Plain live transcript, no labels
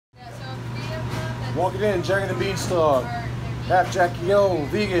Walking in, Jack and the Beanstalk. Half Jackie O,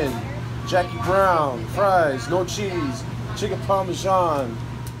 vegan. Jackie Brown, fries, no cheese, chicken parmesan.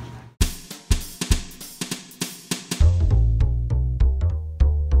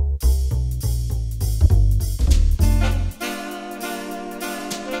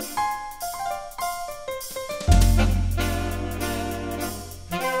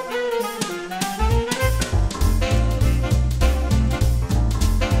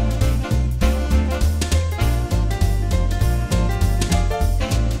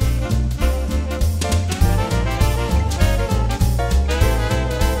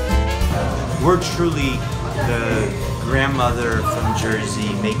 We're truly the grandmother from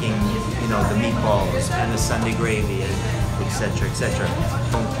Jersey making, you know, the meatballs and the Sunday gravy, and etc., etc.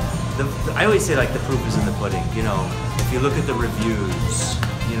 I always say, like, the proof is in the pudding. You know, if you look at the reviews,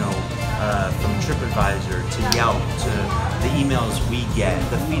 you know, from TripAdvisor to Yelp to the emails we get,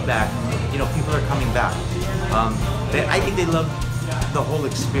 the feedback, you know, people are coming back. I think they love the whole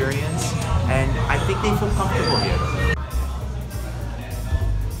experience, and I think they feel comfortable here.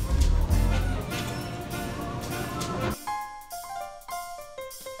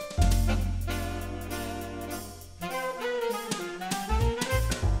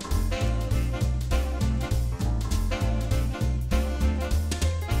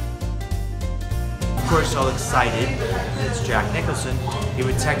 Of course, all excited, it's Jack Nicholson. He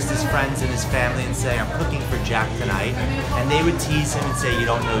would text his friends and his family and say, "I'm cooking for Jack tonight," and they would tease him and say, "You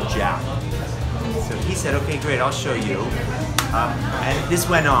don't know Jack." So he said, "Okay, great, I'll show you." And this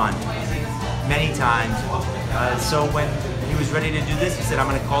went on many times. So when he was ready to do this, he said, "I'm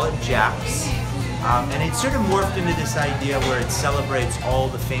going to call it Jack's." And it sort of morphed into this idea where it celebrates all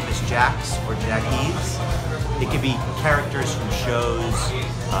the famous Jacks or Jackies. It could be characters from shows.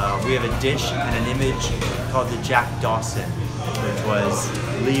 We have a dish and an image called the Jack Dawson, which was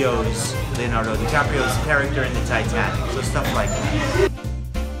Leonardo DiCaprio's character in the Titanic. So stuff like that.